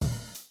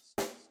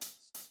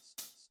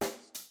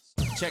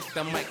Check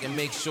the mic and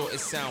make sure it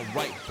sound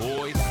right,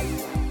 boys.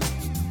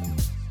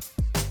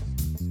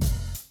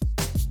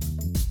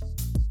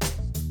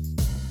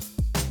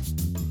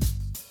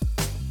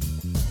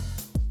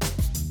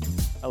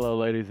 Hello,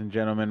 ladies and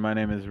gentlemen. My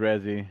name is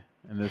Rezi,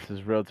 and this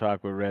is Real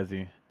Talk with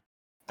Rezi,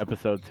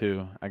 episode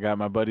 2. I got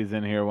my buddies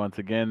in here once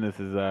again. This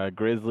is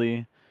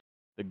Grizzly,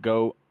 the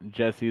GOAT,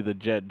 Jesse, the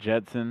Jet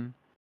Jetson,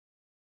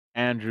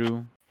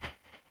 Andrew,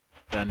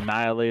 the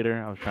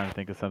Annihilator. I was trying to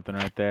think of something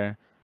right there.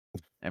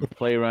 And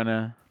Play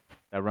Runner,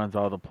 that runs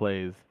all the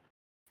plays.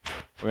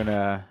 We're going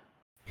to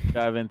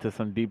dive into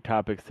some deep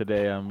topics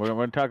today. We're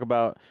going to talk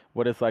about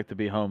what it's like to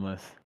be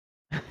homeless.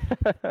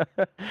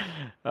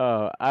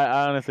 I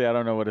honestly I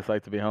don't know what it's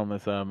like to be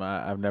homeless.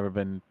 I've never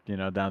been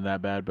down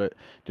that bad, but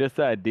just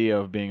the idea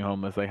of being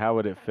homeless, like how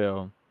would it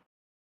feel?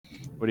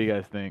 What do you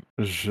guys think?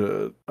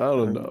 Shit, I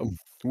don't know.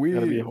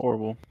 That'd be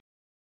horrible.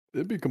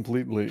 It'd be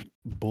completely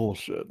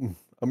bullshit.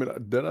 I mean,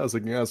 dead ass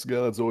like ass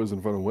guy that's always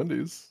in front of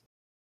Wendy's.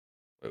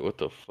 Wait, what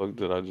the fuck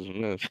did I just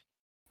miss?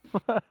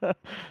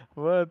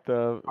 What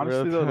the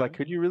Honestly real though, talk? like,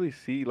 could you really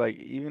see, like,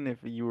 even if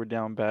you were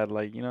down bad,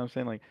 like, you know what I'm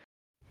saying? Like,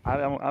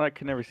 I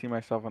could never see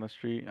myself on the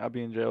street. I'd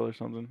be in jail or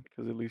something,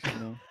 because at least,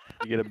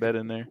 you get a bed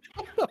in there.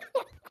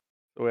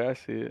 The way I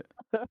see it.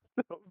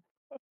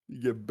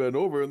 You get bent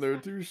over in there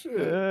too. Shit.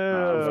 Nah,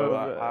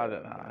 bro, I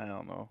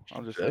don't know.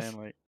 I'm just That's-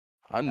 saying, like,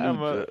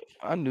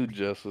 I knew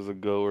Jess was a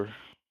goer.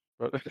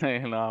 bro,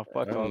 nah,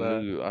 fuck all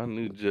that. I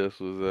knew Jess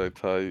was that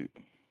type.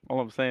 All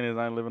I'm saying is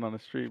I ain't living on the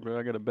street, bro.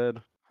 I got a bed.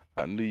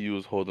 I knew you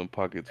was holding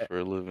pockets for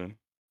a living.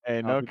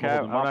 Hey, Nah, no people cap.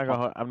 holding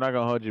my I'm not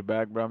gonna hold you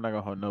back, bro. I'm not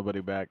gonna hold nobody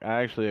back.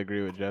 I actually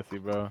agree with Jesse,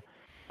 bro.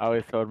 I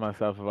always told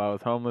myself if I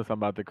was homeless, I'm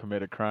about to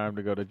commit a crime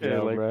to go to Yeah,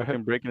 jail, like bro.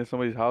 fucking breaking into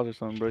somebody's house or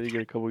something, bro. You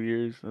get a couple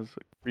years. That's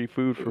like free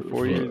food for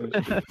 4 years. And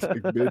It's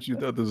like, bitch, you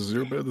thought this is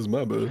your bed? This is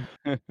my bed.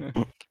 shit.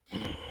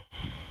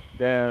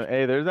 Damn,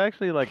 hey, there's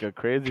actually like a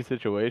crazy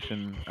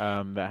situation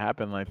that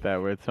happened like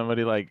that where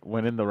somebody like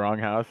went in the wrong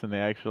house and they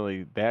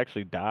actually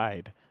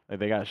died. Like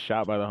they got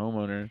shot by the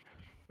homeowner.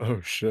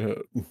 Oh shit.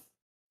 Yeah,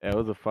 it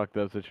was a fucked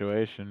up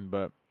situation,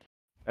 but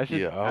that's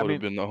just Yeah, I I would mean,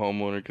 have been the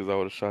homeowner because I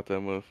would have shot that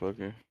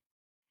motherfucker.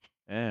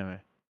 anyway.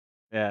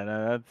 Yeah,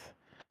 no, that's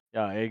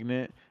y'all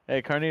ignorant.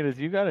 Hey, Carnitas,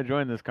 you gotta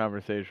join this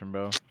conversation,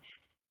 bro.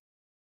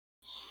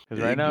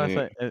 Because right now it's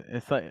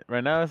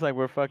like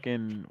we're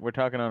talking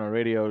on a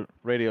radio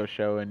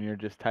show and you're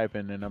just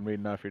typing and I'm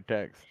reading off your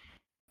text.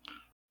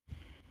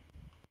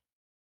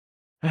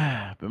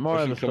 But more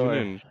of Question the coming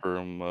story. in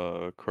from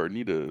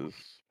Carnitas.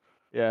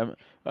 Yeah,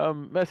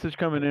 message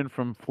coming in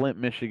from Flint,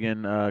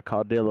 Michigan,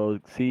 Caudillo,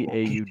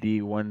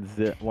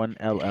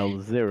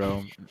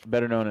 CAUD10LL0,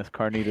 better known as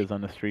Carnitas on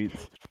the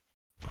streets.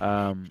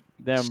 Damn,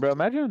 bro,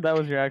 imagine if that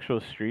was your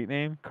actual street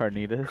name,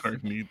 Carnitas.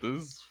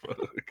 Carnitas, fuck.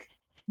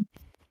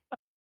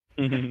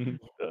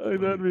 Oh,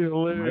 that'd be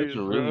hilarious,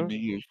 Imagine really bro.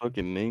 being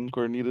fucking named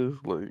Carnitas.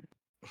 Like,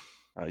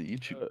 I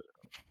eat you.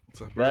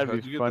 What's up, bro?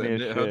 That'd be funny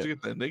as How'd shit. you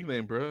get that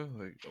nickname, bro?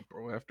 Like,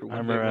 bro, after I one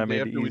remember I day made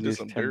after the we did easiest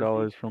some dare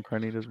 $10 from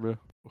Carnitas, bro.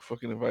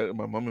 fucking invited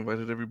my mom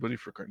invited everybody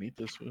for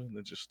carnitas food, and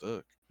it just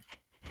stuck.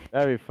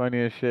 That'd be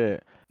funny as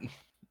shit.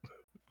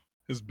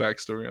 His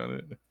backstory on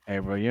it. Hey,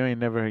 bro, you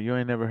ain't never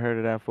heard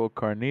of that fool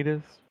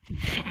Carnitas?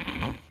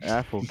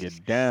 That fool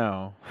get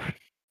down.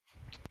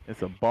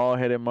 It's a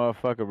bald-headed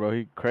motherfucker, bro.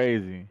 He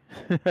crazy.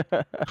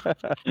 That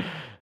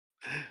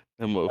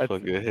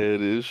motherfucker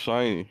head is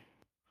shiny.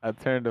 I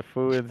turned the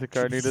food into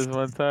Carnitas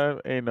one time.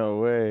 Ain't no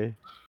way.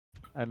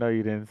 I know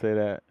you didn't say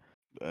that.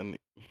 And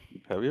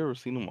have you ever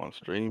seen him on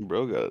stream?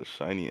 Bro got a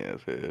shiny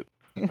ass head.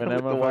 When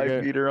that With the white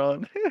motherfucker, beater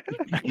on.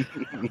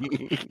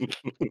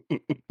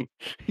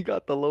 He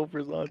got the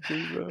loafers on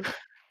too, bro.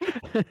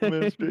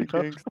 Man, straight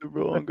gangster,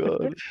 bro. On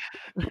God.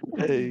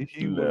 Hey,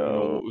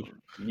 No.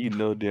 you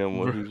know damn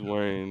well he's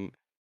wearing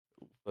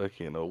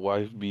fucking a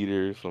wife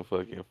beater, some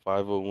fucking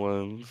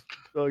 501s.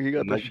 Oh, he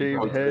got the Nike shaved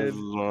Cortez head, is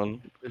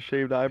on. the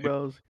shaved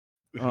eyebrows.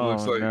 He Oh,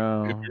 looks like if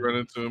no. you run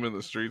into him in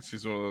the streets,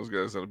 he's one of those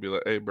guys that'll be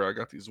like, "Hey, bro, I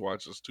got these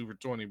watches, 2 for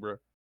 $20, bro."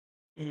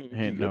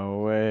 Ain't no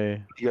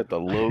way. He got the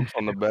loops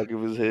on the back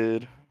of his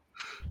head.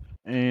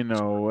 Ain't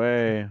no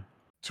way.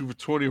 2 for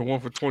 20 or 1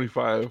 for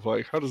 25.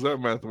 Like, how does that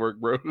math work,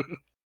 bro?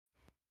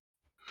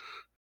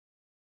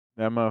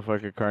 That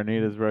motherfucker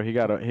Carnitas, bro. He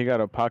got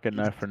a pocket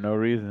knife for no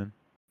reason.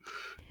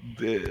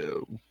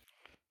 Damn.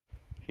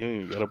 He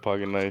ain't even got a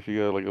pocket knife. He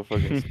got like a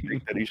fucking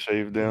stick that he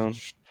shaved down.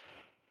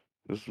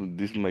 This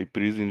is my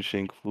prison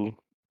shank, fool.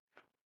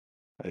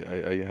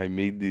 I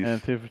made this.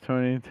 And 2 for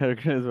 20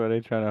 tokens, why they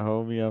trying to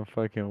hold me? I'm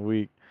fucking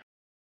weak.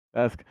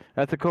 That's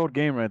a cold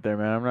game right there,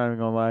 man. I'm not even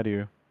gonna lie to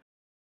you.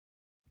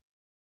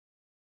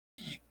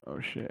 Oh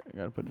shit, I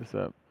gotta put this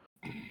up.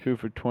 2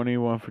 for 20,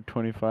 1 for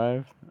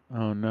 25.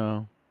 Oh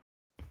no.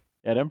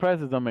 Yeah, them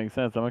prices don't make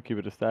sense. I'm gonna keep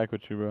it a stack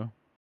with you, bro.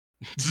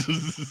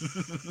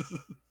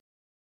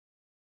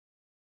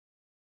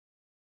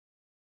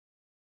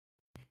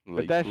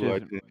 Like, that fool,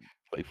 shit's-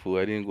 I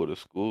didn't go to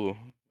school.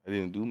 I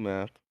didn't do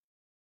math.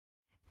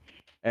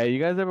 Hey, you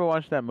guys ever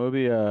watched that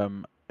movie?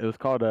 It was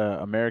called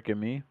American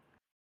Me.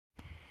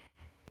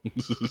 I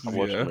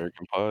watched Yeah.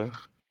 American Pie.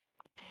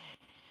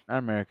 Not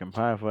American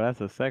Pie, fool.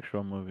 That's a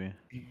sexual movie.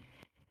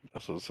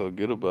 That's what's so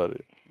good about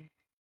it.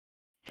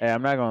 Hey,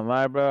 I'm not gonna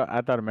lie, bro.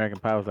 I thought American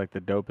Pie was like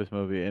the dopest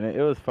movie, and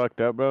it was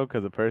fucked up, bro.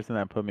 Because the person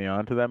that put me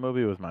onto that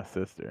movie was my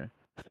sister.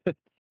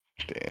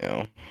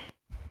 Damn.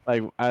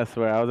 Like, I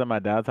swear, I was at my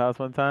dad's house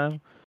one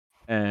time,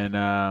 and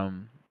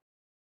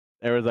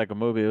there was like a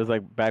movie. It was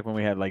like back when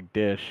we had like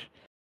Dish,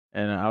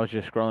 and I was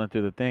just scrolling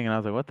through the thing, and I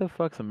was like, "What the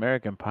fuck's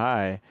American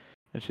Pie?"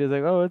 And she was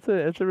like, "Oh,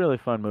 it's a really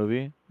fun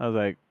movie." I was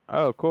like,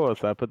 "Oh, cool."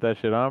 So I put that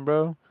shit on,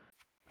 bro.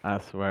 I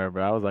swear,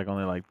 bro. I was like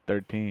only like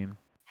 13.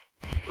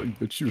 Like,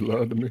 bitch, you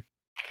lied to me.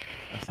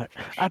 I was like,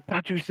 I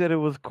thought you said it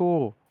was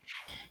cool.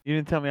 You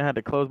didn't tell me I had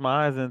to close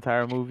my eyes the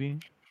entire movie.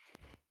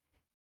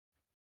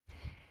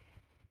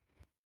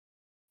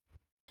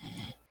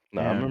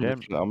 Nah, Damn,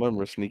 damn. I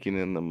remember sneaking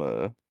in them.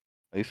 I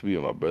used to be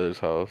at my brother's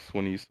house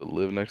when he used to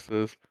live next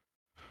to us,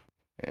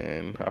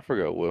 and I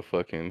forgot what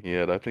fucking he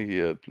had. I think he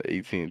had the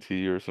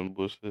AT&T or some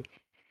bullshit.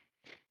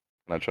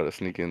 And I tried to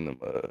sneak in them.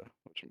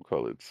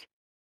 Whatchamacallits.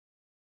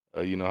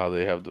 You know how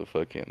they have the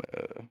fucking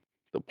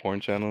the porn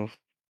channels.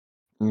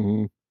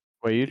 Mm-hmm.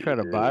 Wait, you try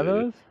to buy Yeah.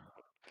 those?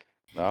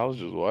 Nah, I was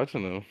just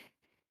watching them.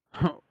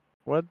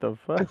 What the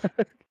fuck?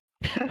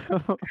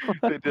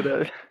 They did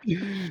that.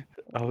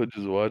 I would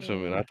just watch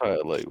them, and I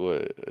thought like,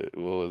 what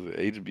was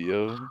it?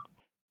 HBO,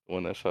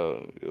 one that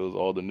shot it was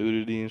all the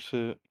nudity and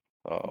shit.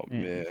 Oh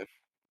Ain't, man, that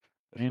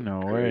shit ain't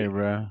was no way, great.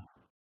 bro.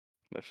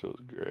 That shit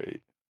was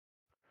great.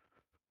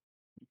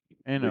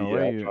 Ain't But no yeah,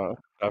 way you.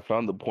 I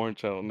found the porn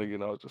channel, nigga,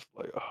 and I was just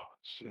like, oh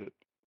shit.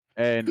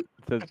 And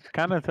to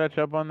kind of touch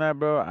up on that,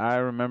 bro, I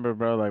remember,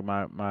 bro, like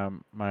my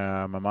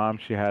mom,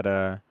 she had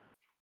a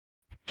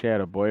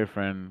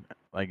boyfriend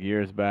like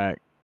years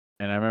back,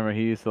 and I remember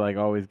he used to like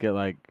always get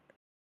like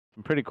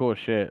some pretty cool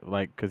shit,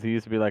 like, cause he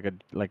used to be like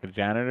a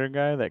janitor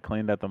guy that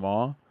cleaned at the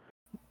mall,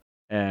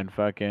 and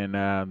fucking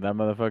that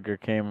motherfucker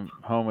came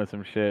home with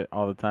some shit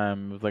all the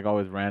time. It was like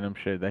always random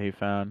shit that he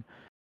found.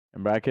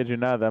 And bro, I kid you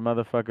not, that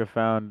motherfucker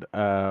found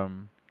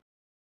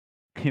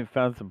he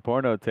found some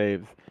porno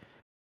tapes,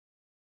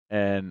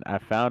 and I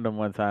found them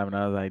one time, and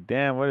I was like,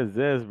 damn, what is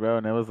this, bro?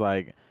 And it was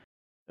like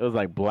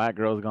Black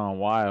Girls Gone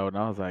Wild,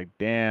 and I was like,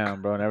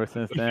 damn, bro. And ever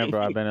since then,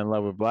 bro, I've been in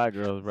love with black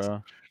girls,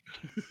 bro.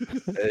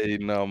 Hey,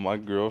 no, my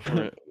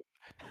girlfriend.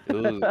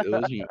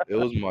 It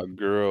was my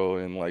girl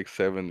in like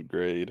 7th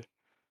grade.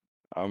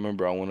 I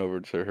remember I went over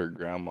to her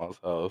grandma's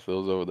house. It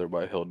was over there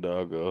by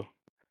Hidalgo,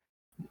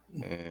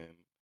 and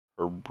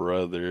her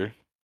brother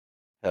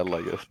had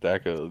like a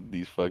stack of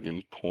these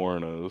fucking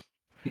pornos.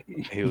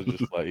 He was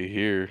just like,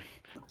 here.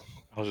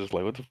 I was just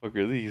like, what the fuck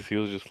are these? He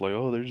was just like,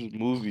 oh, they're just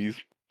movies.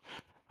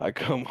 I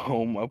come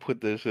home, I put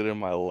that shit in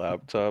my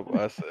laptop.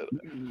 I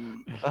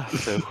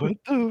said, what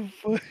the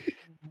fuck?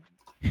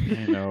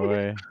 Ain't no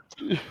way.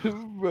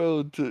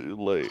 Bro,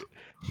 like,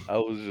 I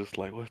was just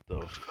like, what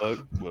the fuck?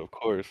 But of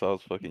course, I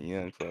was fucking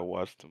young, so I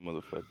watched the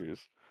motherfuckers.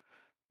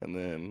 And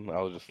then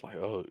I was just like,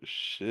 oh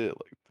shit,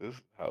 like this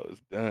is how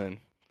it's done.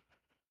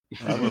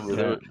 I remember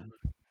there, That,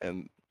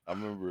 and I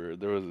remember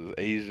there was this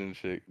Asian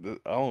chick.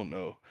 I don't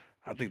know.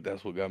 I think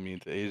that's what got me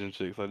into Asian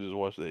chicks. I just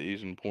watched the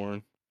Asian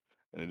porn,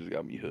 and it just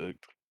got me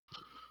hooked.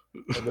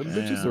 And them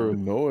bitches are damn.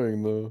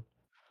 annoying though.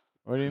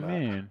 What do you Nah,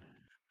 mean?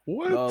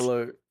 What? No,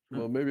 like,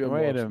 well, maybe I'm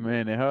Wait a watching.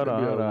 minute. Hold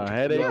on, Maybe hold on. I'm.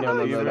 Headache No, and no, Bro,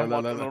 no, you no, said no, fever. I'm no,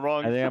 no, watching the no. I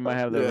wrong think I might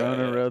have the Yeah,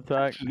 Rona yeah. real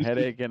talk.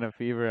 Headache and a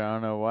fever. I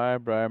don't know why,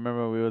 bro. I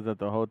remember we was at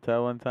the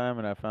hotel one time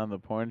and I found the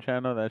porn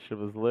channel. That shit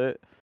was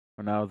lit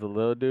when I was a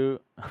little dude.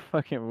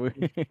 Fucking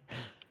weird.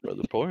 bro,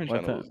 the porn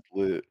One channel was time,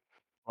 lit.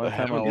 one But time I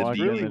having the It's walked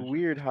in really the.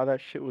 weird how that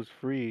shit was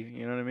free.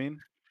 You know what I mean?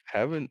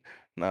 having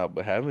nah,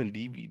 but having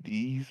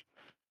DVDs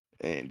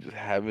and just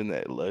having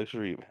that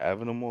luxury of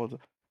having them all,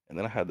 and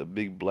then I had the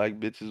big black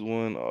bitches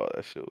one. Oh,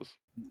 that shit was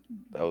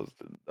that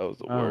was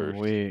the I'm worst.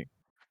 weak.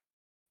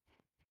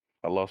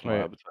 I lost my Wait,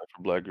 appetite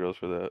for black girls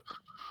for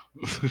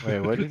wait.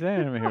 What'd you say? I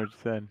didn't even hear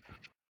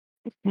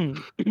what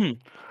you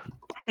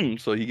that.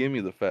 So he gave me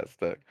the fat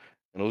stack,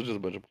 and it was just a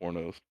bunch of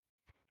pornos.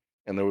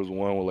 And there was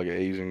one with like an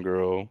Asian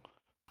girl,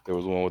 there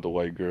was one with a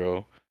white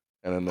girl,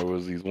 and then there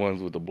was these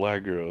ones with the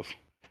black girls.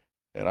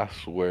 And I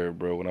swear,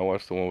 bro, when I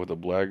watched the one with the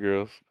black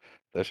girls,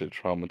 that shit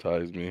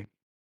traumatized me.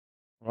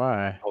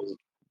 Why? I was,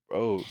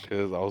 bro,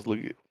 because I was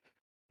looking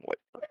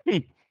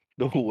like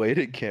the way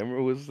the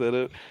camera was set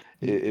up,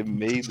 it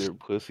made their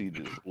pussy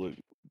just look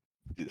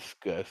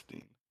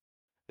disgusting.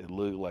 It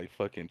looked like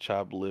fucking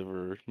chopped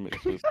liver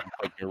mixed with some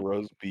fucking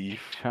roast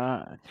beef.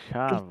 Chop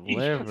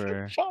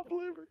liver. Chopped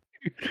liver.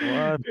 What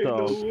Ain't the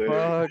no way.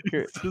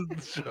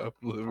 fuck? Shop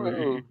liver.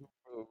 Bro,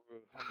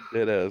 I'm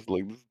dead ass.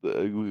 Like, this is the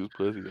ugliest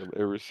pussy I've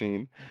ever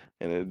seen.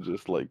 And it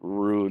just, like,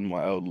 ruined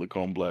my outlook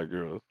on black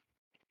girls.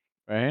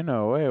 Ain't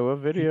no way. What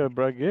video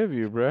bro give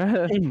you,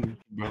 bruh?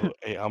 Bro,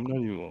 hey, I'm not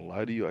even gonna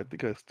lie to you. I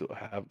think I still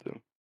have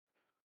them.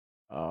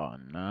 Oh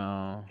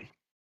no.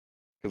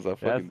 Because I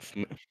That's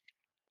fucking,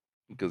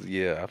 because,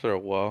 yeah, after a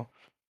while,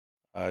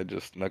 I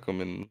just snuck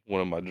them in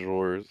one of my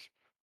drawers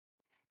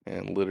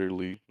and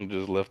literally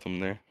just left them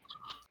there.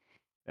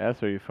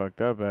 that's where you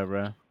fucked up at,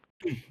 bruh.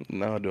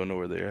 Now I don't know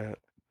where they're at.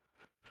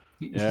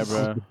 Yeah,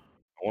 bro.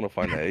 I want to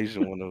find the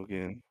Asian one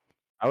again.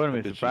 I wouldn't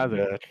That be bitch is surprised.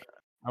 bad.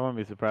 I wouldn't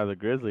be surprised if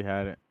Grizzly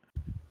had it.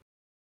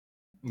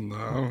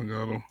 Nah, I don't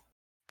got them.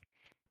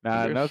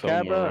 Nah, There's no cap,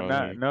 somewhere bro.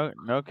 around Nah, here.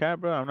 no cap,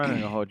 bro. I'm not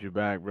even gonna hold you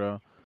back, bro.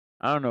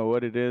 I don't know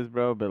what it is,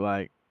 bro, but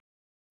like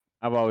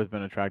I've always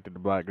been attracted to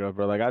black girls,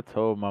 bro. Like I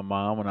told my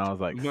mom when I was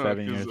like No,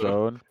 7 years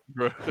old.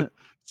 bro.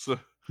 So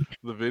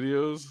the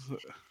videos,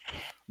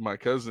 my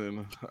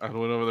cousin, I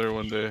went over there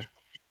one day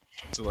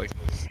to like,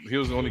 he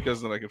was the only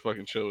cousin that I could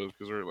fucking chill with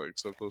because we were like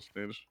so close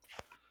to age.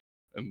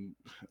 And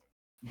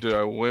dude,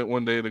 I went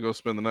one day to go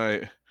spend the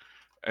night,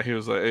 and he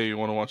was like, "Hey, you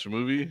want to watch a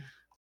movie?"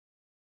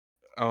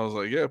 I was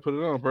like, "Yeah, put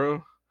it on,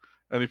 bro."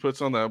 And he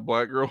puts on that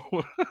black girl.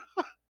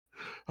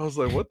 I was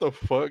like, "What the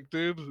fuck,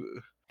 dude?"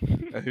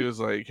 And he was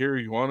like, "Here,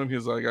 you want him?"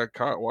 He's like, "I got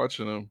caught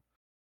watching him."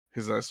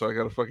 He's like, "So I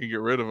gotta fucking get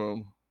rid of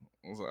him."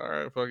 I was like, "All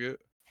right, fuck it."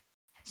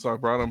 So I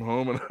brought him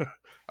home and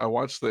I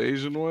watched the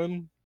Asian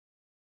one,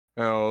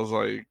 and I was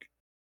like,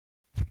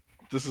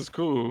 "This is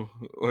cool."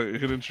 Like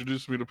it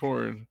introduced me to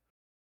porn,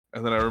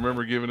 and then I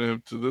remember giving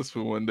him to this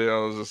fool one day. I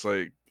was just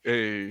like,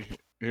 "Hey,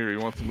 here, you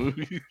want the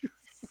movie?"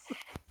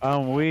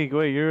 I'm weak.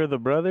 Wait, you're the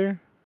brother?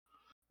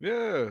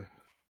 Yeah.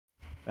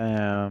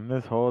 Damn,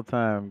 this whole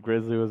time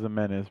Grizzly was a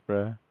menace,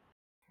 bro.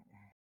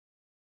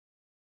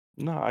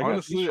 No, I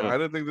got these Honestly, I from.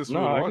 didn't think this No,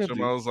 fool would I watch got him.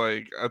 these. I was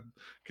like,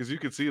 because you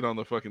could see it on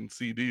the fucking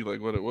CD, like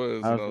what it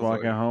was, I and was I was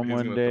walking like, home he's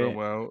one gonna throw day him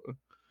out.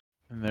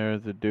 and there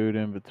was a dude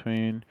in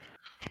between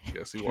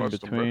Yes, he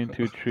watched him, bro.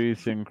 two trees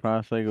sitting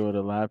cross-legged with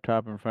a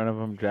laptop in front of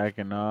him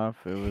jacking off.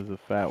 It was a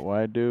fat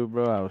white dude,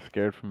 bro. I was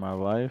scared for my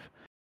life.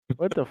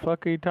 What the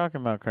fuck are you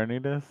talking about,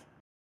 Carnitas?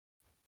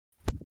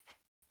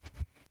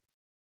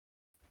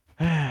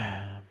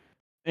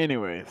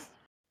 Anyways,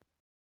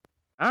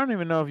 I don't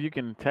even know if you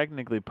can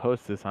technically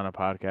post this on a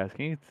podcast.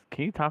 Can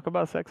you talk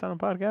about sex on a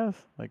podcast?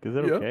 Like, is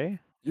it Yeah. okay?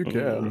 You Yeah.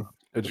 can.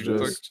 It's You can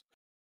talk- just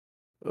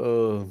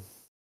You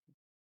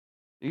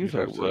You'd can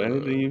have talk about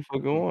anything you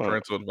fucking want.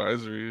 parental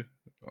advisory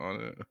on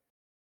it.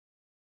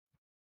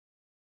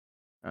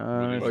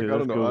 Let me like see. I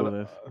Let's don't know. Google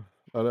this.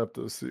 I'd have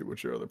to see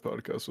what your other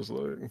podcast was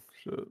like.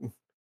 Shit.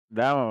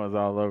 That one was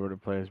all over the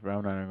place, bro.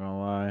 I'm not even gonna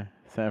lie.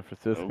 San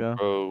Francisco,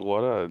 Bro,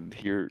 what I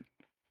hear,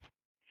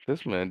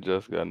 this man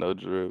just got no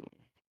drip.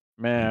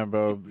 man,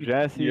 bro.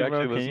 Jesse, You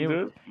bro, actually can listen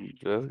to you? it?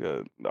 Just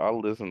got. I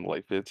listened to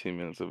like 15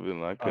 minutes of it,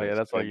 and I Oh yeah, couldn't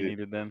that's all stand you it.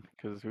 needed then,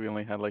 because we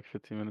only had like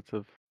 15 minutes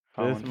of This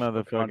following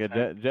of motherfucker,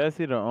 content.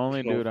 Jesse, the This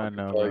only dude I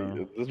know,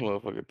 bro.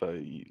 motherfucker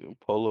thought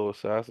Polo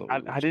Assassin was I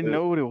the didn't shit.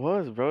 know what it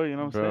was, bro. You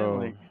know what I'm saying? Bro,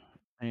 Like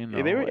ain't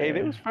they no were, hey, they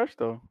way. was fresh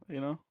though.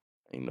 You know,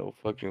 Ain't no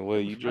fucking they way.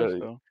 was You fresh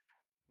dress. though.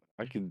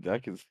 I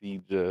could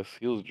see Jess.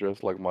 He was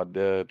dressed like my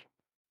dad.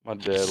 My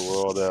dad wore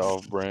all that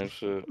off-brand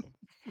shit.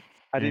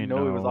 I didn't Ain't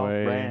know it was no off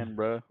way. brand,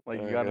 bro. Like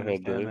That you gotta nigga had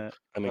understand the that.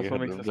 that That's nigga what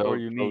had makes the the store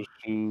Velcro unique.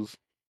 shoes.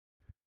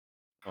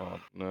 Oh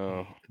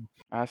no.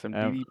 I had some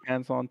Um, DD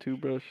pants on too,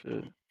 bro.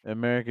 Shit.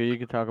 America, you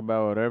can talk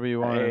about whatever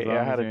you want as Hey, I long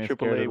as had you a ain't scared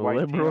AAA of the white tee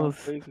on,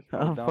 liberals. crazy. I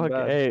was I'm down fucking.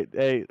 bad.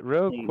 Hey,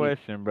 real Mm,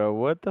 question, bro.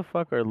 What the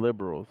fuck are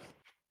liberals?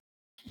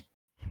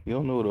 You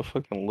don't know what a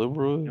fucking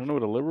liberal You is? don't know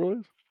what a liberal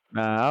is?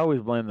 Nah, I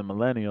always blame the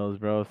millennials,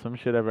 bro. If some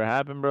shit ever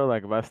happened, bro,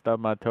 like if I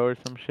stubbed my toe or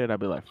some shit, I'd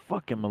be like,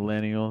 fucking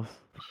millennials.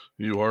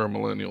 You are a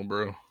millennial,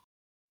 bro.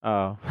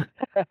 Oh.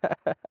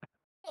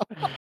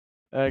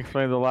 That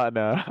explains a lot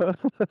now.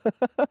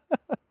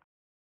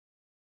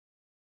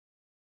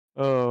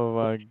 Oh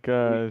my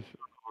gosh.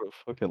 What a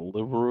fucking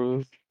liberal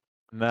is?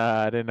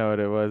 Nah, I didn't know what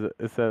it was.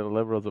 It said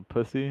liberals a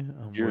pussy.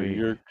 I'm weak.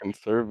 You're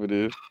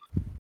conservative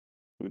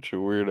with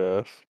your weird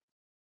ass.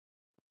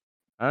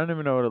 I don't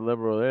even know what a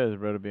liberal is,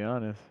 bro, to be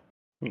honest.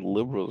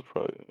 Liberals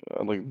probably.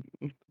 I like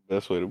the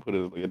best way to put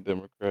it is like a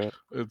Democrat.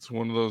 It's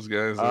one of those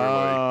guys that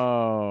are like,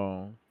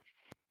 Oh.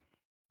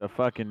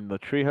 The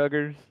tree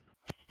huggers?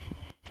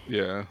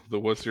 yeah, the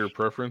what's your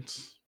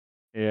preference?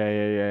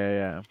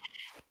 Yeah.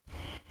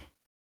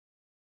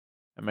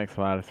 That makes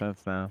a lot of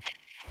sense now.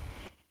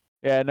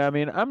 Yeah, no,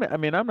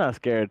 I'm not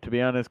scared to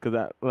be honest,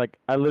 because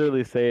I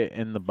literally say it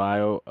in the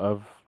bio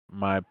of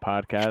my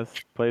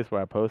podcast place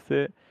where I post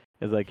it.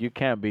 Is like you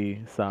can't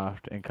be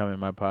soft and come in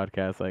my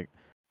podcast. Like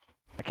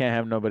I can't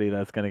have nobody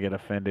that's gonna get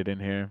offended in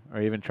here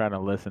or even trying to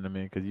listen to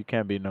me, because you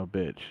can't be no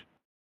bitch.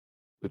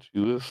 But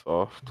you is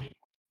soft.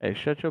 Hey,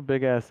 shut your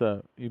big ass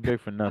up. You big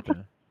for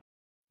nothing,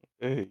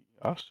 Hey,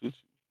 I'll shoot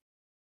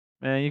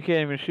man. You can't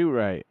even shoot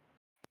right.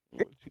 you.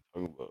 What you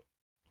talking about?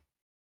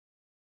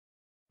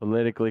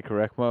 Politically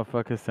correct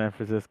motherfuckers, San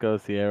Francisco,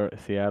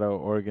 Seattle,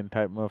 Oregon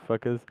type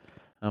motherfuckers.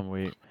 I'm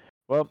weak.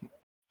 Well,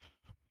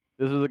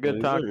 this was a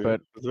good talk,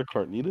 but Is there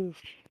carnitas?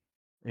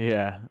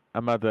 yeah,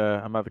 I'm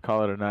about to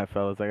call it a night,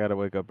 fellas. I gotta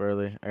wake up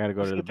early. I gotta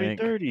go to the bank.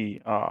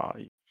 3:30. Ah,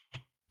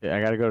 Yeah,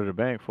 I gotta go to the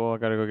bank, fool. I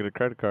gotta go get a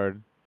credit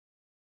card.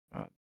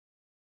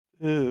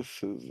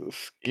 This is a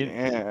You,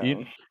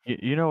 scam.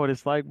 you know what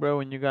it's like, bro,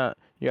 when you got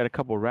a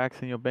couple racks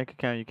in your bank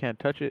account, you can't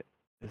touch it.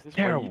 It's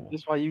terrible.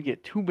 This is why you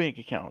get 2 bank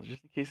accounts, just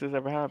in case this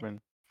ever happened.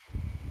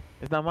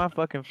 It's not my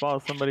fucking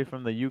fault somebody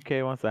from the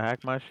UK wants to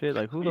hack my shit.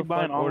 Like, who Who the you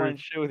buying fuck online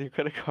orders? shit with your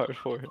credit card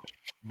for?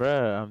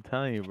 Bruh, I'm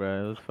telling you,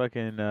 bruh. It was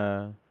fucking,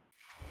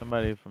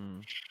 Somebody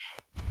from,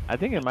 I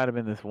think it might have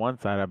been this one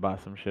site I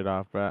bought some shit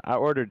off, bro. I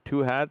ordered 2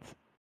 hats.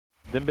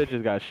 Them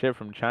bitches got shipped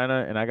from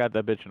China, and I got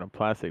that bitch in a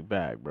plastic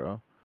bag,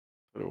 bro.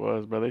 What it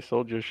was, bro. They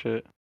sold your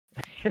shit.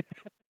 I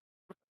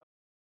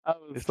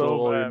They was stole so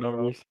all your mad, bro.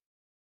 numbers.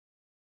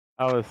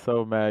 I was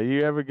so mad.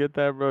 You ever get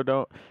that, bro?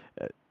 Don't.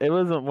 It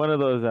wasn't one of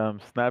those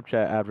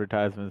Snapchat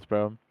advertisements,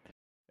 bro.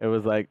 It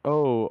was like,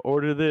 oh,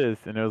 order this,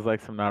 and it was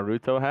like some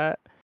Naruto hat.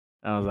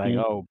 And I was like,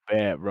 Mhm. oh,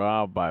 bet, bro.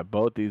 I'll buy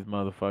both these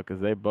motherfuckers.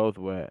 They both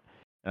wet.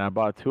 And I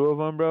bought 2 of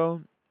them,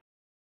 bro,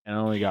 and I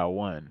only got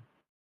 1.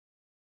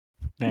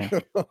 Damn.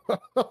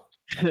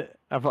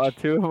 I bought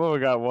 2 of them, I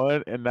got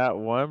 1, and that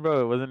one,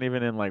 bro, it wasn't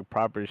even in like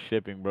proper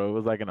shipping, bro. It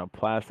was like in a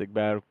plastic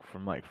bag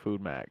from like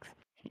Food Max,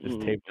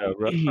 just taped up,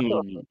 bro.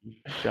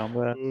 Down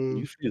bad.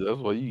 You see, that's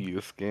why you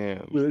get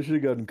scammed. Well, that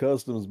shit got in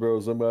customs, bro.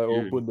 Somebody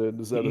You're- opened it and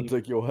decided to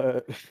take your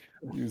hat.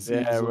 You see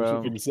Yeah, some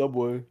bro. shit from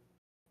Subway.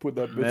 Put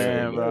that bitch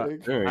Man, in bro. the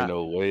bag. There I- ain't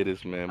no way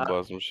this man I-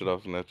 bought some shit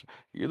off Snapchat.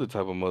 You're the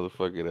type of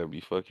motherfucker that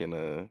be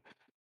fucking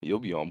you'll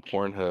be on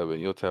Pornhub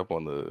and you'll tap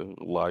on the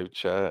live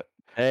chat.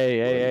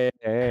 Hey,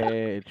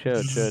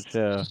 chill.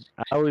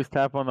 I always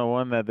tap on the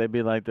one that they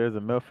be like, there's a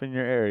MILF in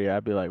your area.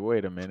 I'd be like,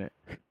 wait a minute.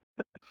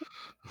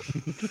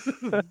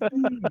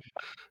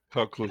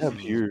 How close Tap is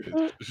this here,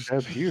 bitch?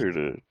 tap here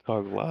to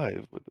talk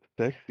live with the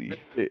sexy.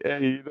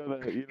 Hey,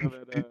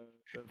 that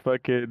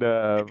fucking,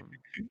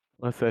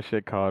 what's that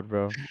shit called,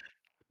 bro?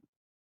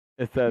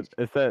 It's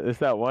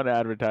that one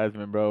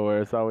advertisement, bro,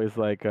 where it's always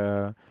like,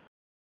 are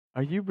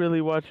you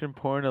really watching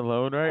porn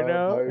alone right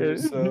now? By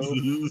yourself.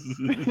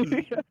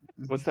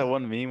 What's that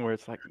one meme where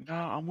it's like,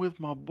 nah, I'm with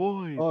my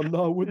boys. I'm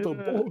not with the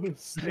Yeah.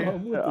 boys. No,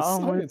 I'm with the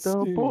I'm with science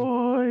the team.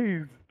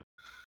 boys.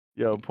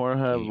 Yo,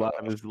 Pornhub Nah,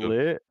 Live is still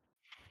lit.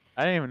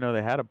 I didn't even know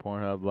they had a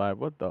Pornhub Live.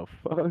 What the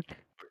fuck?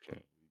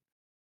 fucking-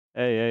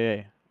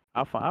 Hey.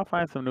 I'll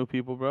find some new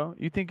people, bro.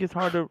 You think it's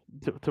hard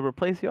to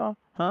replace y'all?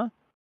 Huh?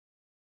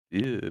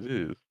 Yeah, it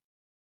is.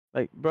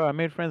 Like, bro, I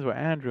made friends with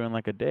Andrew in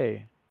like a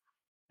day.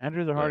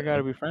 Andrew's a hard But guy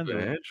to be friends but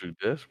with. Andrew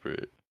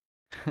desperate.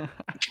 Bro,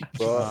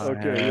 Oh,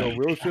 okay, yo, hell.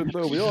 real shit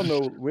though. We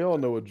all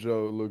know what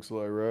Joe looks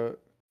like, right?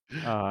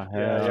 Oh,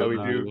 Yeah, hell we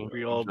no. do.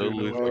 We all Joe do.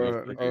 looks Don't like worry. a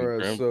All fucking right.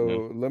 grandpa.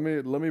 So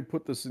let me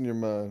put this in your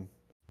mind.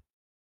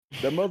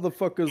 That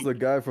motherfucker's the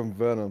guy from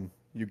Venom.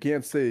 You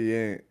can't say he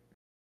ain't.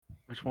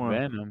 Which one?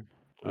 Venom.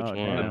 Which Oh, one?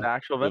 damn. The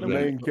actual The The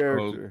Venom? main Oh,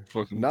 character.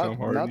 fucking Tom Not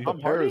Hardy. the Tom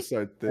Hardy?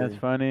 parasite That's thing.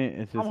 funny.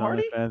 It's just Tom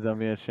Hardy? OnlyFans. Don't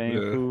be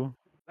ashamed, Yeah. fool.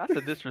 That's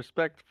a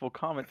disrespectful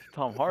comment to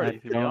Tom Hardy,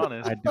 to be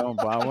honest. I don't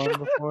buy one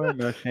before.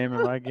 No shame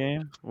in my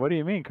game. What do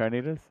you mean,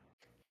 Carnitas?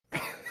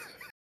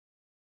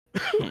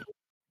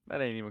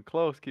 That ain't even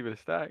close. Keep it a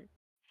stack.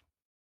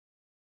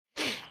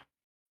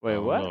 Wait,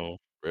 what? No,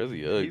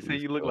 Rezzy ugly. He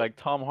said you look so- like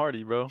Tom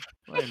Hardy, bro.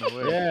 Ain't no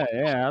way.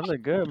 Yeah, I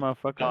look good,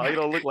 motherfucker. No, you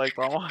don't look like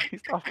Tom Hardy.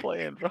 Stop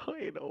playing, bro.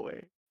 Ain't no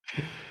way.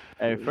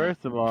 Hey,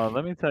 first of all,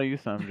 let me tell you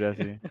something,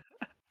 Jesse.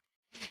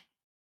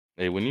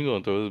 Hey, when you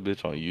gonna throw this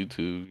bitch on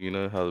YouTube? You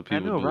know how the I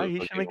people know, do right? the He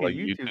should fucking make a like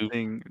YouTube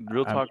thing.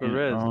 Real I talk with mean,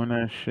 Rez. own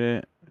that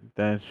shit.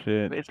 That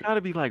shit. It's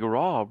gotta be like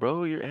raw,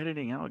 bro. You're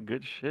editing out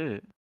good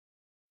shit.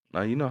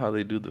 Now you know how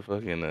they do the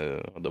fucking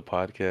the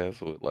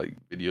podcast with like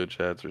video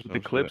chats or With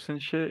something. the clips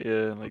and shit.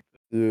 Yeah, like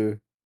Yeah.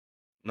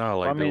 No,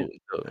 like I mean-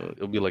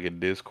 it'll be like a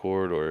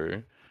Discord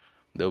or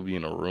they'll be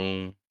in a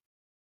room.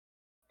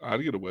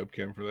 I'd get a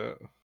webcam for that.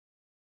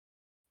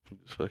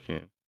 Just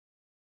fucking.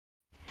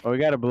 Well, we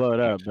gotta blow it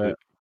up, shit. but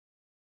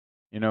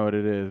you know what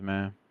it is,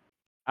 man.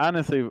 I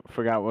honestly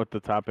forgot what the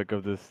topic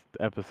of this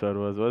episode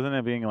was. Wasn't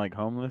it being like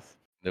homeless?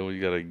 Then we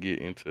gotta get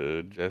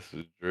into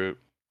Jess's drip.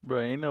 bro,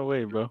 ain't no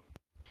way, bro.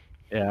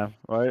 Yeah.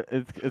 Well,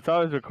 it's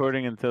always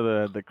recording until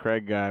the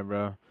Craig guy,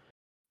 bro.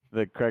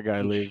 The Craig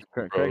guy leaves.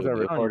 Craig's our the- I'm telling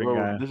you, recording bro,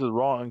 guy. this is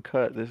raw and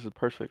cut. This is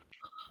perfect.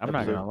 I'm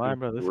not gonna episode lie, of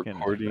bro. This skin is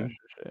recording. fresh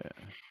as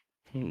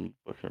shit.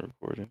 Fucking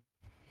recording.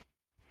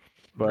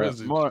 But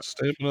Rezzy, more, just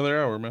stay up another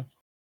hour, man.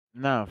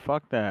 no,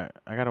 fuck that.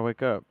 I gotta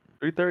wake up,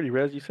 3:30,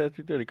 Rez. You said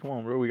 3:30. Come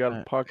on, bro. We got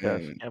a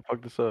podcast. You can't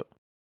fuck this up.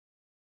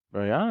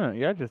 bro.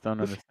 Y'all just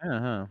don't understand,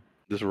 huh?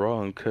 This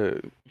raw and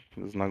cut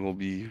is not gonna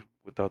be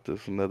without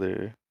this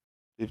another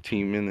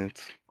 15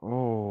 minutes.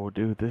 Oh,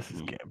 dude, this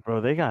is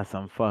bro. They got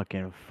some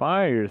fucking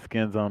fire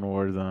skins on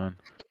Warzone.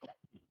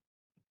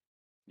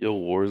 Yo,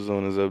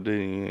 Warzone is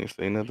updating. You ain't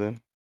say nothing.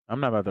 I'm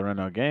not about to run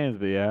no games,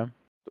 but yeah,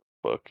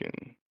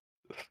 Fucking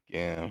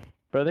scam.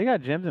 bro. They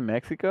got gyms in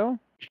Mexico.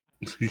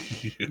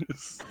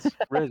 Yes.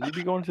 Rez, you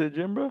be going to the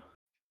gym, bro?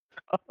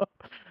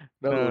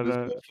 No, this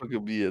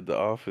motherfucker be at the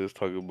office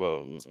talking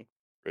about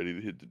ready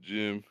to hit the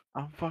gym.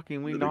 I'm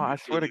fucking weak. Better No, I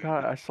get swear to ready.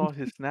 God, I saw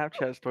his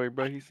Snapchat story,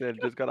 bro. He said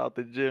just got out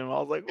the gym. I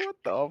was like, what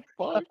the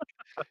fuck?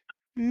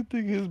 You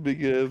think his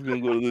big ass gonna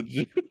go to the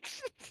gym?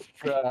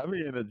 Bro, I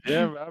be in the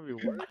gym. I be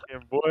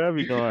working, boy. I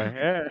be going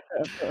ham.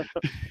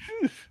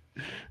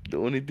 The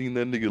only thing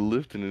that nigga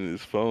lifting is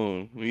his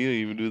phone. We ain't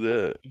even do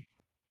that.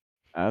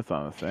 That's what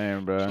I'm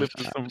saying, bro.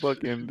 Lifting some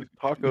fucking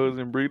tacos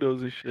and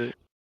burritos and shit.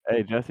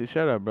 Hey, Jesse,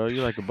 shut up, bro.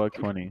 You like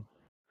 $1.20.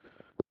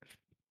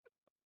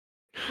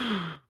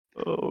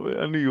 Oh man,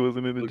 I knew you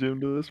wasn't in the gym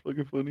though. That's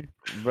fucking funny.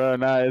 Bro,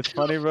 nah, it's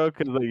funny, bro,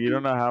 because like you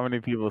don't know how many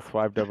people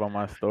swiped up on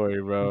my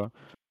story, bro,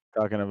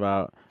 talking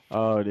about,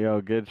 oh,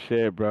 yo, good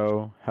shit,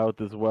 bro. Health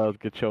is wealth.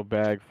 Get your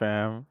bag,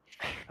 fam.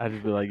 I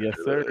just be like, yes,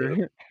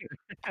 sir.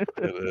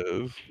 It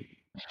is.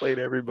 Played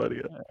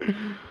everybody up.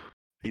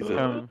 He said,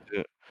 Come,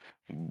 "Yeah,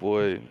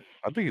 boy."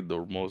 I think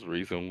the most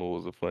recent one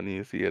was the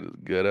funniest. He had his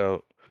gut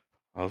out.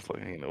 I was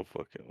like, "Ain't no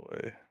fucking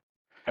way."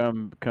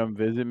 come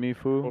visit me,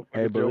 fool.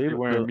 Hey, Motherfucker Joe be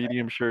wearing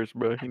medium shirts,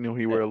 bro. He knew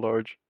he wear a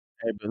large.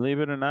 hey, believe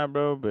it or not,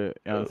 bro, but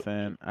you know what Uh, I'm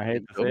saying? I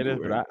hate to Don't say be this,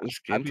 but wearing I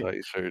skin be,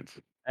 tight shirts.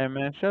 hey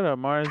man, shut up,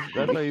 Mars.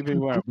 That's why you be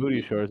wearing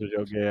booty shorts with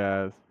your gay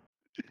ass.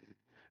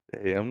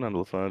 Hey, I'm not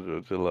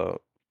Lissandro. Chill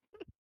out.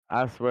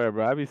 I swear,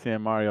 bro, I be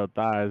seeing Mario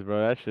thighs,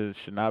 bro. That shit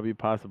should not be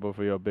possible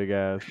for your big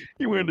ass.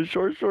 He wearing the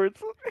short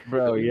shorts.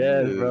 Bro,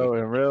 yes, Yeah, bro,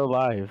 in real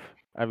life.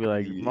 I be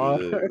like,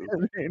 Mars,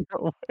 yeah. ain't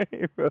no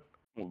way, bro.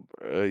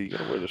 Bro, you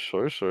gotta wear the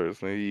short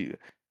shorts. Man.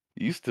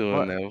 You still in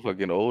What? that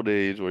fucking old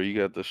age where you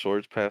got the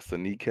shorts past the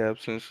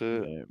kneecaps and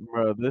shit. Yeah,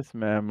 bro, this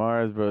man,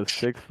 Mars, bro,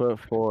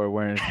 6'4"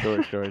 wearing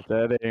short shorts.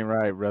 That ain't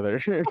right,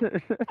 brother.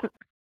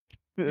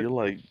 You're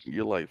like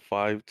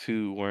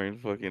 5'2" wearing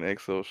fucking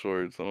XL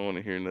shorts. I don't want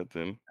to hear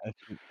nothing.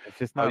 It's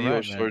just not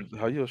right, man.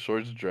 How your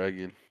shorts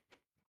dragging?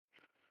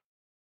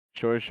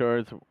 Short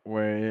shorts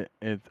where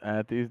it's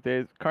at these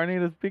days.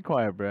 Carnitas, be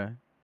quiet, bro.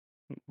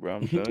 Bro,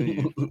 I'm telling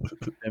you,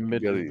 Them you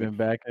bitches gotta. been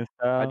back in I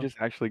style. just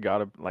actually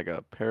got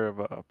a pair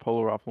of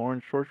Polar Ralph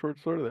Lauren short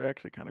shorts. Sort of. They're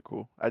actually kind of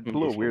cool. It's a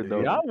little weird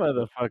though. Y'all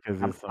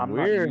motherfuckers is some I'm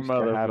not weird used to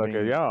motherfuckers.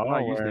 having Y'all I'm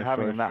not all used to wearing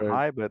having short them that shorts.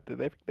 high, but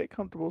they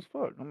comfortable as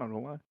fuck. I'm not gonna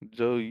lie.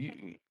 Joe,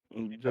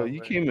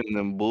 you came in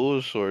them bull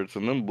shorts,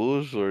 and them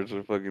bull shorts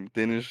are fucking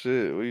thin as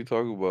shit. What are you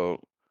talking about?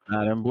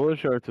 Nah, them bull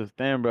shorts was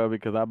thin, bro,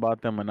 because I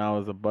bought them when I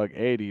was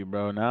 $180,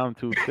 bro. Now I'm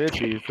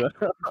 250, so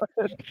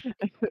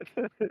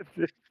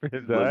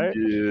it's Like, alright.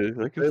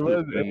 yeah, I can They still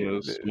was fit in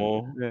a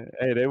small.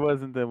 hey, they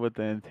wasn't with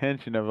the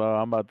intention of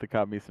I'm about to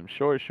cop me some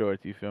short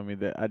shorts. You feel me?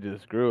 That I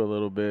just grew a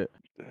little bit.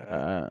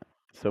 Damn.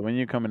 So when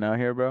you coming out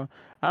here, bro,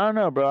 I don't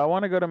know, bro. I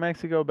want to go to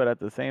Mexico, but at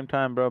the same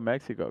time, bro,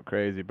 Mexico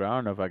crazy, bro. I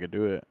don't know if I could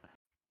do it.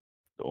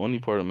 The only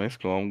part of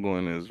Mexico I'm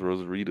going is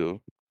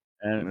Rosarito,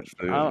 and And that's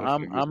it. I'm That's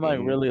I'm like I'm the like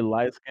only really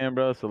light skinned,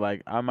 bro. So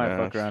like I might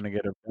fuck mass. around and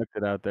get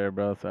abducted out there,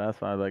 bro. So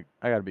that's why like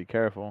I gotta be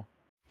careful.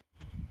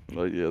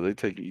 Like, yeah, they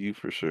take you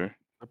for sure.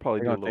 They'll probably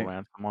They do a gonna little think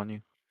ransom on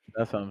you.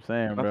 that's what I'm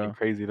saying, Nothing bro.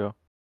 crazy though.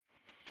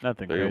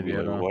 Nothing They're gonna be crazy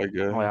at like, all. white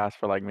Only guy. ask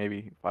for like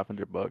maybe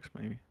 $500,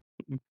 maybe.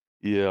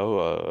 Yeah,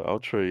 I'll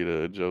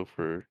trade Joe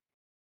for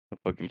a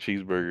fucking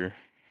cheeseburger.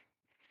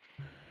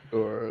 All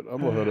right,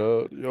 I'm gonna head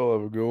out. Y'all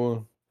have a good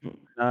one.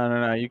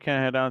 No. You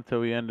can't head out until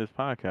we end this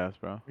podcast,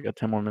 bro. We got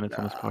 10 more minutes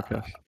on this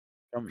podcast.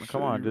 Come Shit,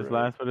 on, you just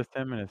right. last for this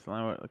 10 minutes.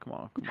 Come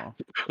on.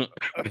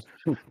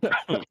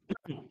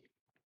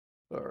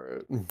 All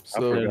right. I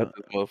So There's, forgot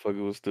this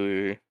motherfucker was still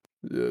here.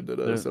 yeah, did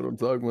I there's don't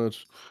talk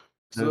much.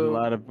 there's a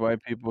lot So of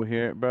white people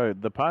here, bro.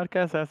 The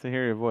podcast has to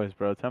hear your voice,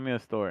 bro. Tell me a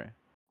story.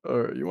 all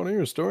right, you want to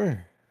hear a story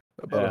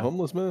about a Yeah.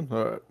 homeless man?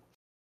 All right.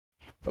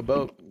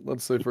 About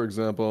let's say for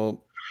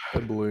example, I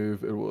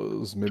believe it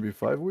was maybe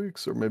 5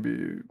 weeks or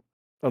maybe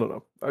I don't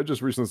know. I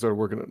just recently started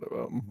working at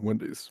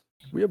Wendy's.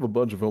 We have a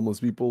bunch of homeless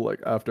people.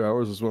 Like after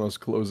hours is when I was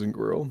closing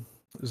grill.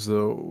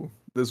 So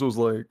this was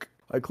like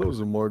I closed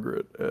with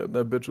Margaret, and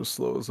that bitch was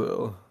slow as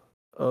hell.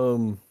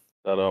 Um,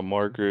 Shout out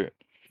Margaret.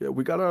 yeah,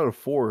 we got out at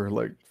 4,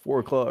 like 4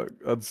 o'clock.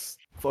 That's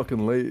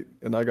fucking late,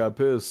 and I got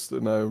pissed,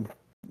 and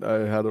I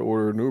had to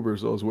order an Uber,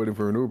 so I was waiting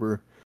for an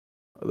Uber.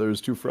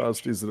 There's 2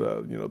 Frosties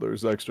that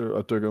there's extra.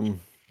 I took them.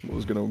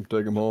 Was gonna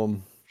take them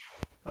home.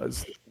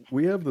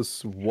 We have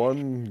this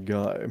one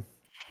guy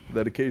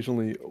that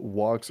occasionally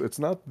walks. It's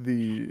not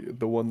the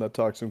one that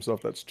talks to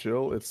himself. That's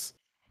chill. It's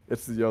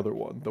the other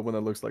one, the one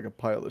that looks like a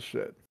pile of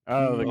shit.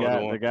 Oh, the He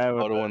guy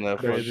with the one that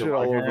there's crazy shit fucking.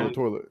 all white over the hair.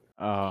 toilet.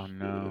 Oh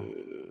no.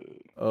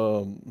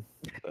 Um,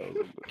 That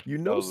was a, you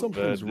that know was a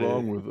something's bad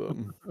wrong day. with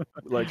him.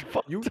 Like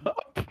you,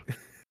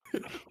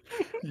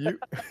 you,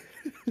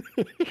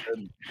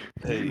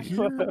 Hey, you hear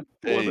One that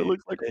hey,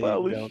 looks like a hey,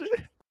 pile of bounce,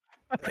 shit.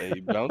 hey,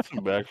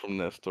 bouncing back from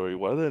that story.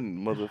 Why that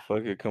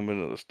motherfucker come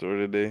into the store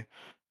today,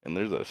 and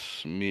there's a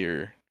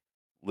smear.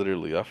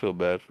 Literally, I feel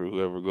bad for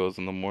whoever goes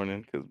in the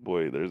morning, cause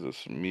boy, there's a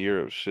smear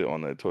of shit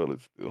on that toilet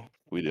still.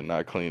 We did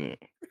not clean it.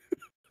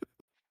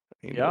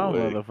 Ain't no Y'all way,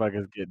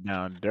 motherfuckers get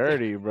down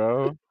dirty,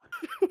 bro.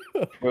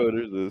 bro.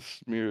 There's a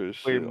smear of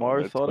Wait, shit on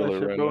Mars that saw that toilet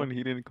shit, right bro, now. and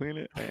he didn't clean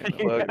it. Man, Fuck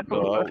Yeah,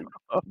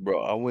 no,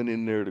 bro. I went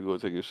in there to go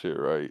take a shit.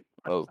 Right,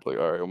 I was like,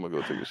 all right, I'm gonna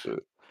go take a shit.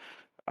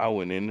 I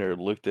went in there,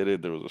 looked at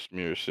it. There was a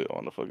smear of shit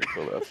on the fucking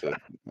toilet. I said,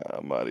 nah,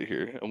 I'm out of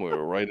here. I'm going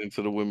right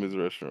into the women's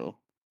restroom.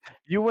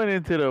 you went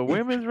into the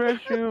women's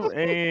restroom?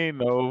 Ain't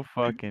no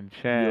fucking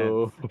chance.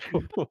 yo,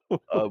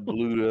 I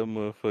blew that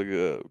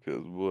motherfucker up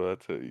because, boy, I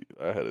tell you,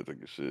 I had to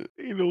take a shit.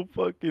 ain't no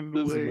fucking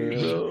this way, man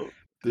bro.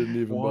 didn't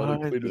even bother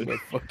What? cleaning that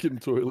fucking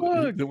toilet. He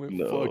Fuck went,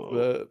 fuck no.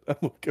 that. I'm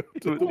gonna go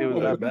to the It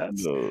was that bad.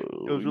 women's. It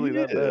No. was really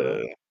that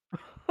bad, Yeah.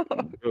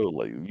 huh? Bro,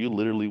 like, you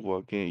literally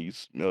walk in, you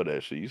smell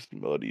that shit. You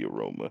smell the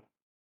aroma.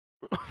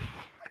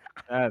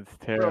 That's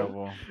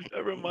terrible.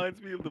 That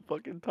reminds me of the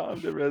fucking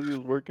time that Rezzy was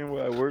working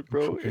where I work,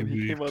 bro, and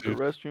he came out the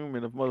restroom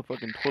and the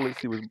motherfucking toilet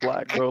seat was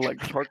black, bro, like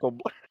charcoal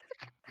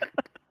black.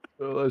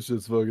 Oh, that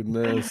shit's fucking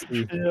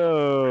nasty.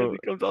 Yo, He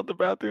comes out the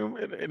bathroom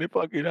and it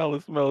fucking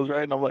hella smells,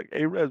 right? And I'm like,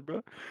 hey, Rez,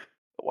 bro,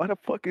 why the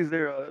fuck is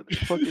there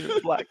fucking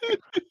black?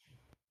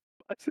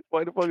 I said,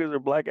 why the fuck is there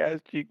black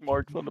ass cheek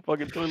marks on the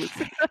fucking toilet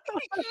seat?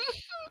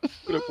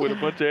 with a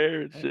bunch of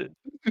hair and shit.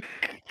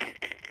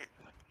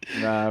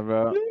 nah,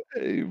 bro.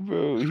 Hey,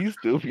 bro, he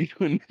still be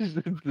doing this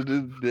shit to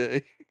this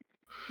day.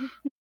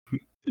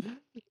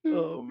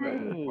 Oh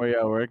man. Where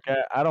y'all work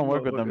at? I don't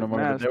work with them no Motherfuckers more,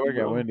 but they nasty, work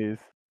at bro. Wendy's.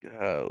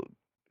 God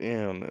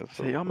damn, that's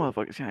so Say y'all fucked.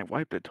 motherfuckers can't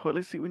wipe the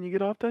toilet seat when you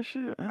get off that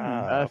shit.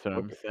 That's what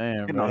I'm fuck. saying,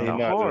 Getting bro. off Hey, the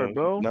nah, hard,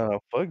 bro. nah,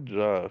 fuck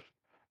Josh.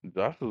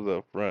 Josh was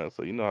up front,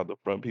 so you know how the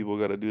front people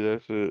gotta do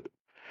that shit.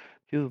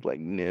 He was like,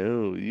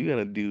 "No, you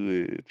gotta do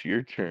it. It's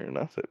your turn."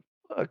 I said,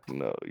 "Fuck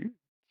no, you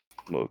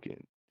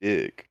smoking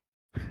dick.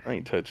 I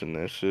ain't touching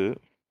that shit."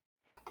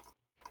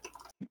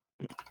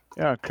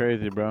 Y'all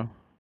crazy, bro.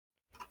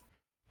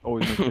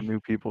 Always make the new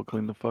people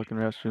clean the fucking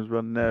restrooms,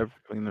 bro. Never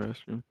clean the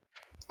restroom.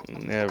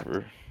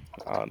 Never.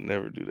 I'll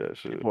never do that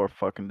shit. People are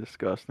fucking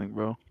disgusting,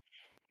 bro.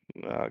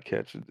 I'll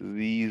catch a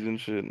disease and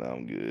shit, and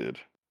I'm good.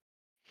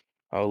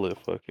 I'll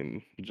let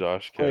fucking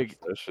Josh catch Wait.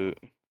 that shit.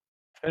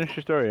 Finish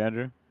your story,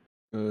 Andrew.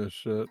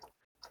 Shit.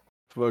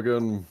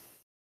 Fucking.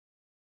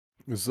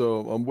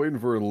 So I'm waiting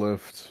for a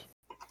lift.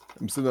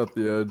 I'm sitting at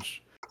the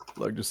edge,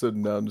 like just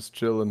sitting down, just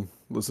chilling,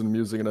 listening to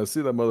music, and I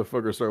see that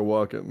motherfucker start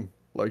walking,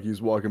 like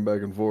he's walking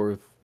back and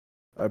forth.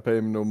 I pay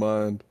him no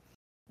mind,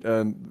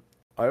 and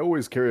I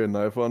always carry a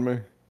knife on me,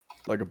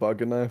 like a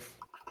pocket knife,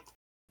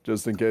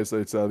 just in case I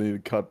need to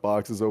cut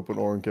boxes open,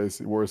 or in case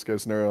worst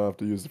case scenario I have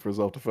to use it for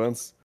self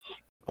defense.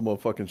 I'm gonna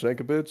fucking shank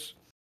a bitch.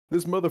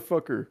 This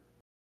motherfucker,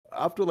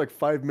 after like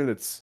 5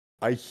 minutes,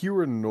 I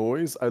hear a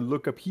noise. I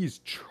look up. He's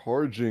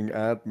charging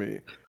at me,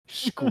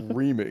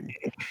 screaming.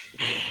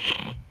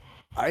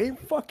 I ain't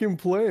fucking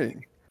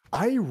playing.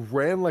 I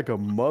ran like a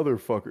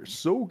motherfucker,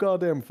 so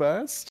goddamn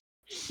fast.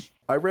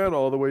 I ran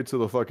all the way to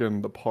the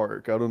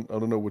park. I don't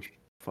know which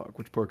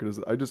park it is.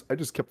 I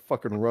just kept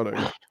fucking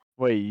running.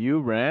 Wait, you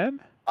ran?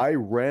 I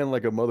ran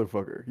like a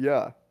motherfucker.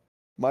 Yeah,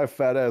 my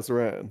fat ass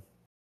ran.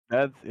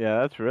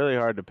 That's really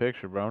hard to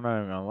picture, bro. I'm not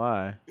even gonna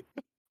lie.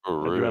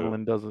 For real.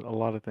 Adrenaline does a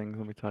lot of things.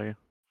 Let me tell you.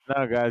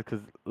 No, guys, cause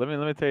let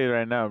me tell you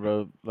right now,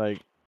 bro.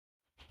 Like,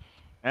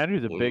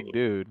 Andrew's a Well, big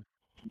dude.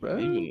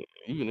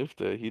 Even if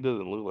that, he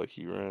doesn't look like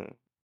he ran.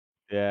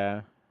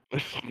 Yeah.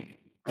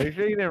 Are you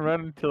sure you didn't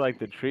run into like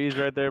the trees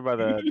right there by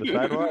the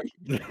sidewalk?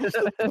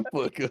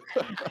 Fuck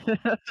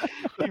up.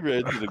 He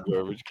ran to the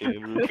garbage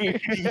can.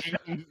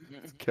 Bro.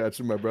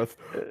 Catching my breath.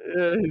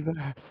 Yeah, he's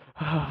like,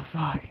 oh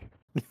fuck.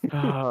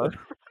 Oh.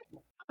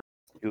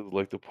 It was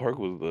like the park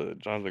was the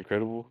John's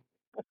Incredible.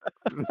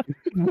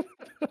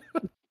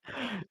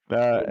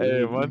 Nah,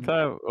 hey, one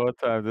time,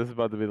 this is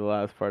about to be the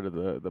last part of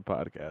the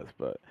podcast,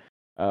 but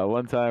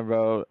one time,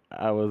 bro,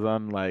 I was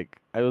on like,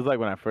 it was like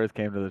when I first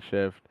came to the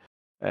shift,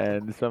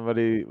 and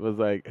somebody was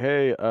like,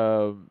 hey,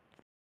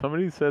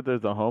 somebody said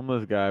there's a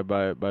homeless guy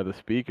by the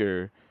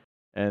speaker,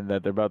 and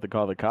that they're about to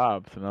call the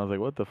cops, and I was like,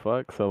 what the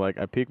fuck? So like,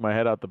 I peek my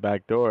head out the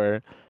back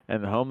door,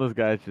 and the homeless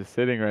guy's just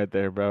sitting right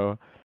there, bro,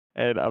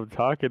 and I'm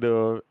talking to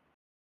him,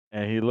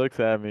 and he looks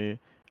at me,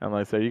 I'm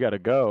like, so you gotta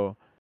go,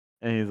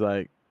 and he's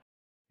like,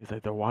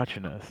 they're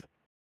watching us.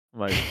 I'm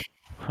like,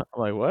 I'm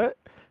like, what?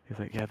 He's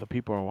like, yeah, the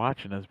people are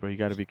watching us, bro. You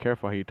got to be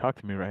careful how you talk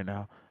to me right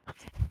now.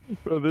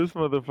 Bro, this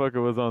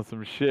motherfucker was on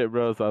some shit,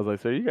 bro. So I was like,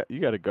 so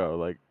you got to go.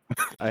 Like,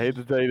 I hate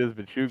to tell you this,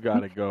 but you got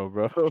to go,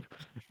 bro.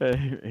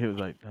 And he was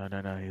like,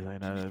 no. He's like,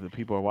 no, the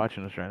people are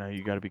watching us right now.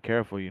 You got to be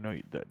careful. You know,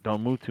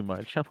 don't move too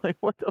much. I'm like,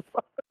 what the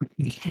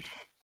fuck?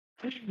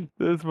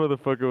 This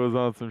motherfucker was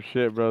on some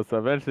shit, bro. So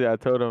eventually I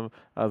told him,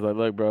 I was like,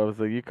 look, bro, I was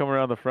like, you come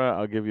around the front,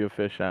 I'll give you a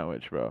fish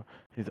sandwich, bro.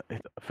 He's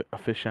like, a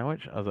fish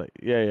sandwich? I was like,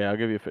 yeah, I'll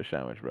give you a fish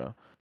sandwich, bro.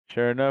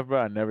 Sure enough,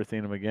 bro, I never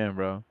seen him again,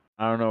 bro.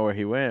 I don't know where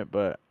he went,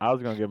 but I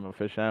was gonna give him a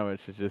fish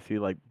sandwich. It's just he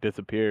like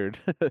disappeared.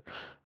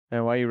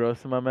 And why you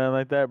roasting my man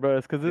like that, bro?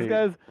 It's cause this Hey,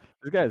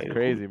 guy's hey,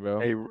 crazy,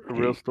 bro. Hey,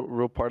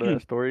 real part of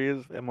that story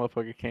is that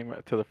motherfucker came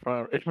to the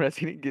front and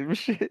Rezzy didn't give him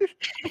shit.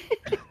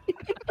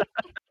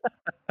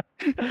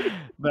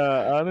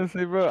 Nah,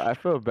 honestly, bro, I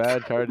feel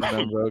bad charging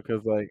him, bro,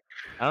 because like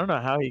I don't know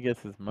how he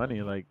gets his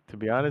money. Like to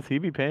be honest, he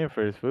be paying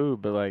for his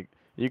food, but like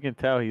you can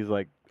tell he's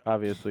like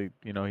obviously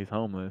he's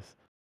homeless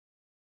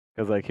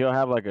because like he'll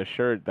have like a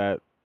shirt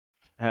that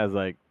has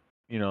like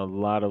a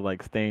lot of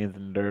like stains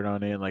and dirt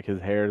on it, and like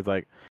his hair is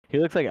like he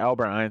looks like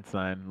Albert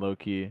Einstein, low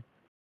key.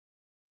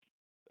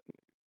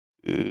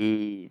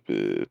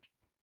 Stupid.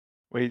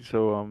 Wait,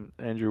 so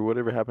Andrew,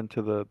 whatever happened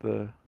to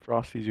the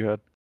frosties you had?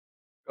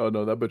 Oh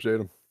no, that bitch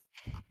ate him.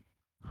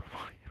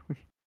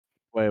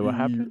 Wait, what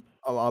happened?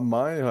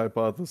 My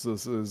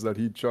hypothesis is that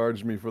he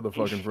charged me for the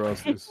fucking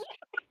frosties.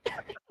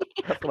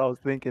 That's what I was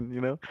thinking.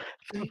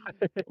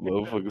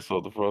 Motherfucker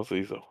saw the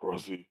frosty. He said,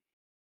 "Frosty."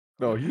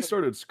 No, he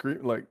started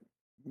screaming like,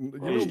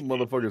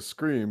 motherfucker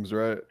screams,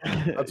 right?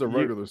 That's a You-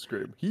 regular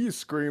scream. He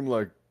screamed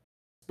like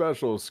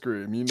special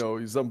scream. You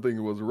know,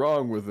 something was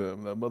wrong with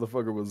him. That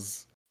motherfucker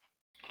was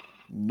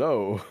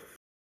no.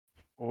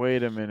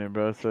 Wait a minute,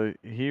 bro. So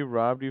he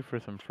robbed you for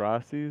some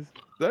Frosties?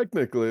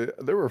 Technically,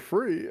 they were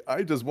free.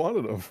 I just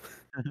wanted them.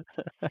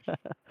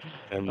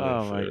 And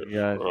Oh my said,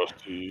 gosh.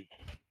 Frosty.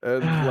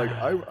 And like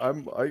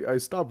I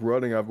stopped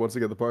running. Once I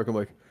get to the park, I'm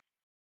like,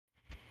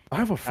 I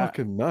have a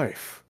fucking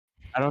knife.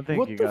 I don't think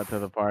What you the got to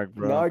the park,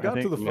 bro. No, I got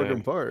to think the Man,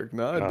 fucking park.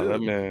 No, I Nah, did.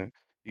 that man,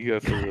 he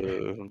got to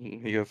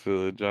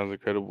the John's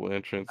Incredible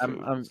entrance. I'm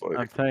and I'm it's like,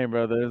 I'm telling you,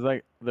 bro.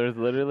 There's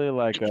literally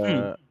like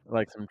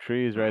some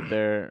trees right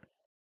there,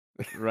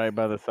 right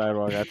by the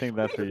sidewalk. I think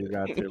that's where you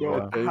got to,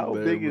 Bro, bro. Ain't how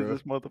there, big is bro.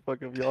 this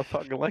motherfucker if y'all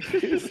talking like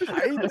this?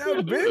 I ain't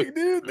that big,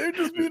 dude. They're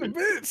just being a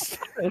bitch.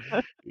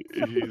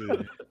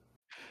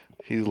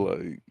 he's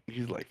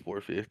like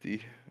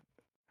 450.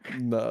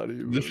 Not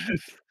even.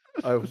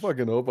 I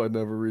fucking hope I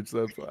never reach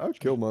that. I'll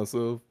kill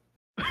myself.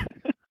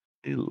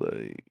 he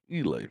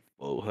like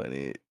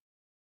 400.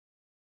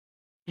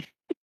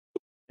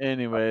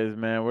 Anyways,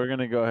 man, we're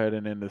gonna go ahead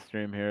and end the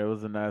stream here. It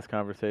was a nice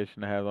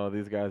conversation to have all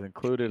these guys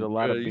included. A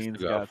lot Bruh, of you beans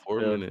still got got 4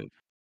 spilled. minutes.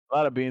 A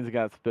lot of beans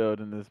got spilled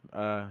in this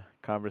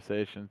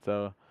conversation.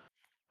 So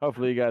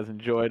hopefully you guys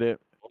enjoyed it.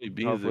 Only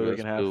beans Hopefully that we got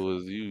can have. spilled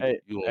was you. Hey,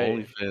 You hey,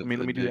 OnlyFans. Let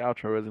me do the dick.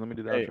 outro, Rezi. Let me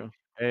do the hey, outro.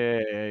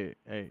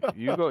 hey.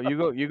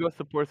 You go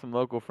support some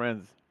local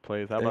friends,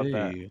 please. How about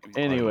that? Hey,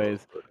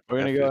 Anyways, we're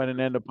gonna I go feel ahead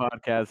and end the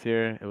podcast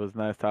here. It was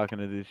nice talking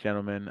to these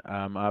gentlemen.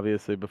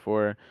 Obviously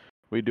before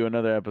we do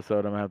another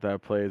episode, I'm gonna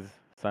have Plays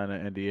sign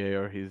an NDA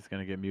or he's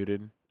gonna get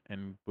muted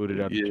and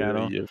booted out the yeah,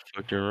 channel. you're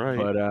fucking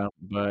right.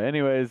 But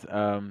anyways,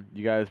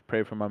 you guys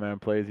pray for my man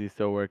Plays. He's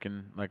still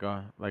working like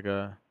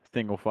a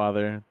single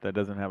father that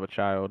doesn't have a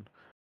child.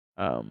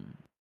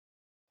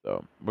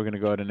 So we're gonna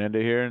go ahead and end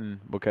it here, and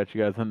we'll catch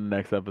you guys on the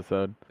next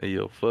episode. Hey,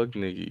 yo, fuck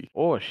Nikki.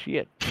 Oh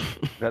shit!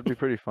 That'd be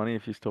pretty funny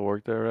if you still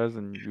worked there, Rez,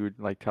 and you would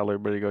like tell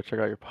everybody to go check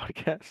out your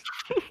podcast.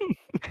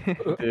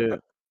 Dude,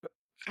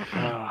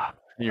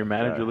 Your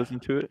manager God.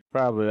 listened to it.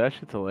 Probably that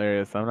shit's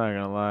hilarious. I'm not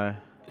gonna lie.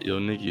 Yo,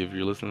 Nikki, if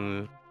you're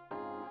listening to this,